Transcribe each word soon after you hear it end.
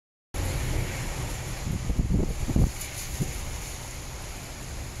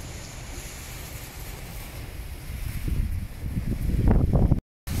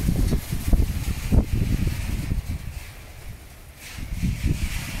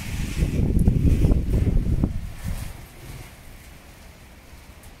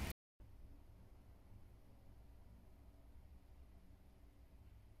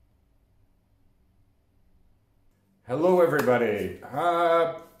Hello everybody.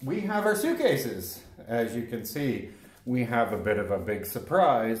 We have our suitcases. As you can see, we have a bit of a big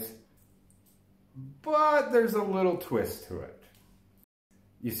surprise, but there's a little twist to it.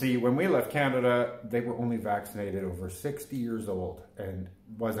 You see, when we left Canada, they were only vaccinated over 60 years old and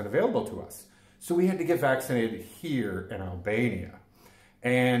wasn't available to us. So we had to get vaccinated here in Albania.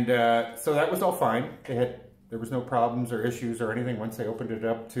 And so that was all fine. There was no problems or issues or anything. Once they opened it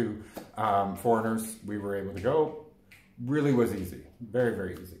up to foreigners, we were able to go. Really was easy. Very,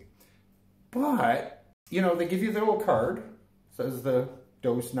 very easy. But, you know, they give you the little card. Says the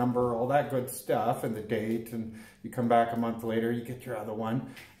dose number, all that good stuff, and the date, and you come back a month later, you get your other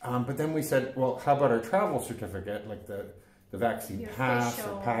one. But then we said, well, how about our travel certificate, like the vaccine pass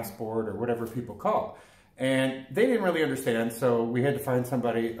or passport or whatever people call. And they didn't really understand, so we had to find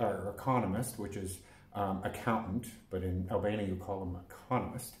somebody, our economist, which is accountant, but in Albania you call them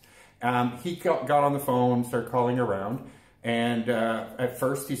economist. He got on the phone, started calling around, and at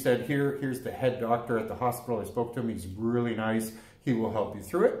first he said, here's the head doctor at the hospital. I spoke to him, he's really nice, he will help you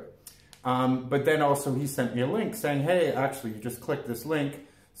through it. But then also he sent me a link saying, hey, actually you just click this link,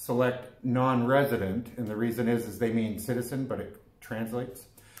 select non-resident, and the reason is they mean citizen, but it translates.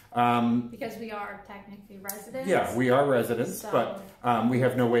 Because we are technically residents. Yeah, we are residents, but we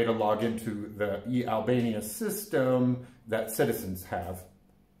have no way to log into the Albania system that citizens have,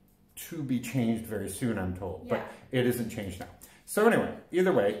 to be changed very soon, I'm told. Yeah. But it isn't changed now. So anyway,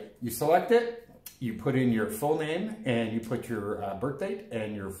 either way, you select it, you put in your full name, and you put your birth date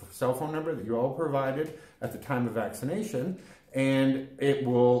and your cell phone number that you all provided at the time of vaccination, and it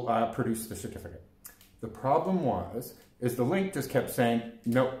will produce the certificate. The problem is the link just kept saying,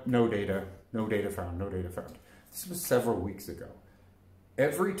 no data found, no data found. This was several weeks ago.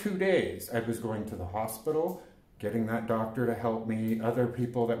 Every 2 days, I was going to the hospital, getting that doctor to help me, other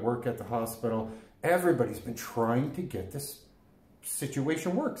people that work at the hospital. Everybody's been trying to get this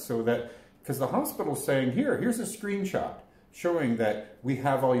situation work so that, because the hospital's saying, here's a screenshot showing that we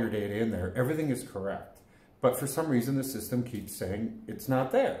have all your data in there, everything is correct. But for some reason, the system keeps saying it's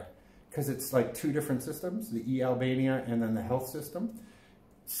not there, because it's like two different systems, the eAlbania and then the health system.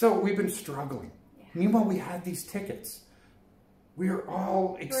 So we've been struggling. Yeah. Meanwhile, we had these tickets. We are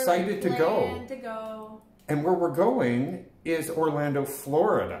all excited to go. And where we're going is Orlando,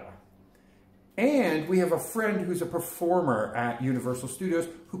 Florida. And we have a friend who's a performer at Universal Studios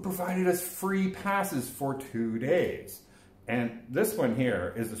who provided us free passes for 2 days. And this one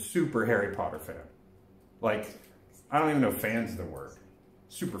here is a super Harry Potter fan. Like, I don't even know if fan's the word.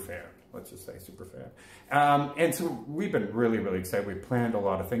 Super fan. Let's just say super fan. And so we've been really, really excited. We planned a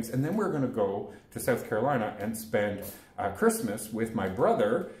lot of things. And then we're going to go to South Carolina and spend Christmas with my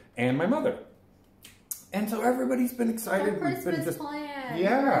brother and my mother. And so everybody's been excited. Christmas plan.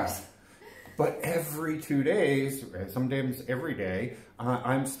 Yeah. But every 2 days, sometimes every day,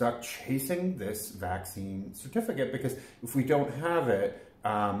 I'm stuck chasing this vaccine certificate, because if we don't have it,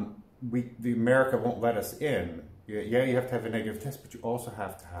 the America won't let us in. Yeah, you have to have a negative test, but you also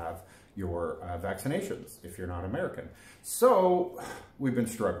have to have your vaccinations if you're not American. So we've been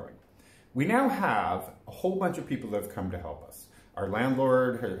struggling. We now have a whole bunch of people that have come to help us. Our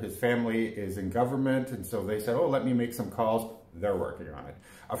landlord, his family is in government, and so they said, oh, let me make some calls. They're working on it.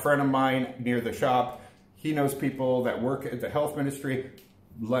 A friend of mine near the shop, he knows people that work at the health ministry.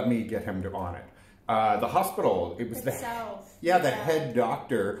 Let me get him on it. The hospital, it was the head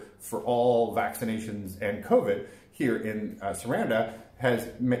doctor for all vaccinations and COVID here in Saranda has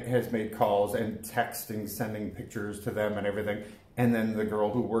made calls and texting, sending pictures to them and everything. And then the girl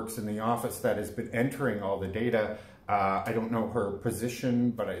who works in the office that has been entering all the data, I don't know her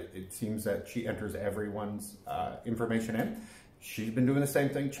position, but it seems that she enters everyone's information in. She's been doing the same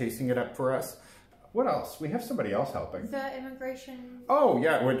thing, chasing it up for us. What else? We have somebody else helping. The immigration. Oh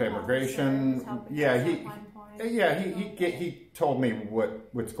yeah, I went to immigration. Yeah, he told me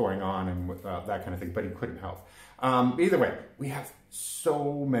what's going on and that kind of thing, but he couldn't help. Either way, we have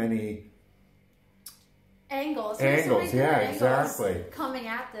so many angles. Yeah, exactly. Coming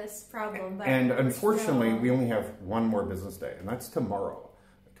at this problem, but and unfortunately, we only have one more business day, and that's tomorrow.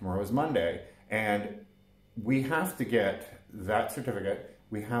 Tomorrow is Monday, and we have to get that certificate.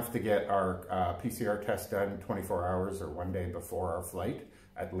 We have to get our PCR test done 24 hours or 1 day before our flight,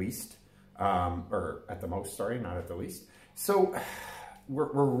 at least, or at the most, sorry, not at the least. So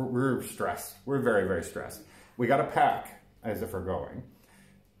we're stressed. We're very, very stressed. We got to pack as if we're going.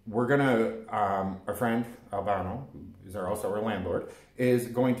 We're gonna, our friend Albano, who is also our landlord, is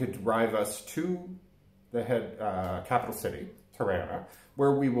going to drive us to the capital city, Tirana,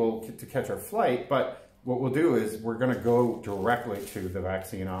 where we will get to catch our flight. But what we'll do is we're going to go directly to the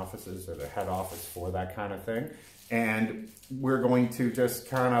vaccine offices or the head office for that kind of thing, And we're going to just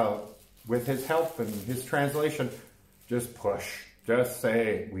kind of, with his help and his translation, just push. Just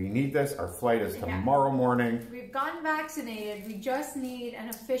say, we need this. Our flight is tomorrow morning. We've gotten vaccinated. We just need an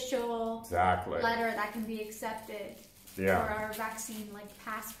official letter that can be accepted for our vaccine, like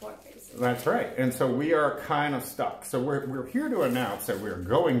passport, basically. That's right. And so we are kind of stuck. So we're here to announce that we're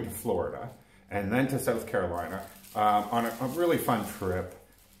going to Florida and then to South Carolina on a really fun trip.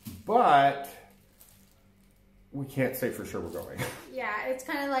 But we can't say for sure we're going. Yeah, it's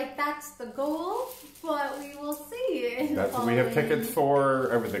kind of like that's the goal, but we will see. That's what we have tickets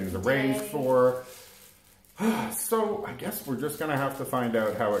for. Everything's arranged for. So I guess we're just going to have to find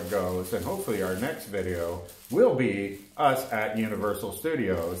out how it goes. And hopefully our next video will be us at Universal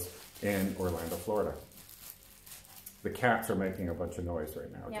Studios in Orlando, Florida. The cats are making a bunch of noise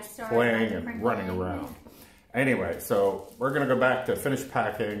right now. Just playing and running around. Anyway, so we're going to go back to finish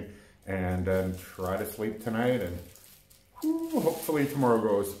packing and then try to sleep tonight, and hopefully tomorrow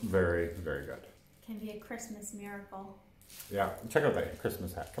goes very, very good. Can be a Christmas miracle. Yeah, check out that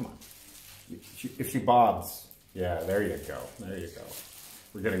Christmas hat. Come on. If she bobs, yeah, there you go. There you go.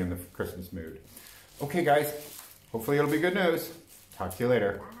 We're getting in the Christmas mood. Okay, guys, hopefully it'll be good news. Talk to you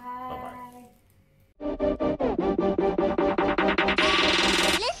later. Bye.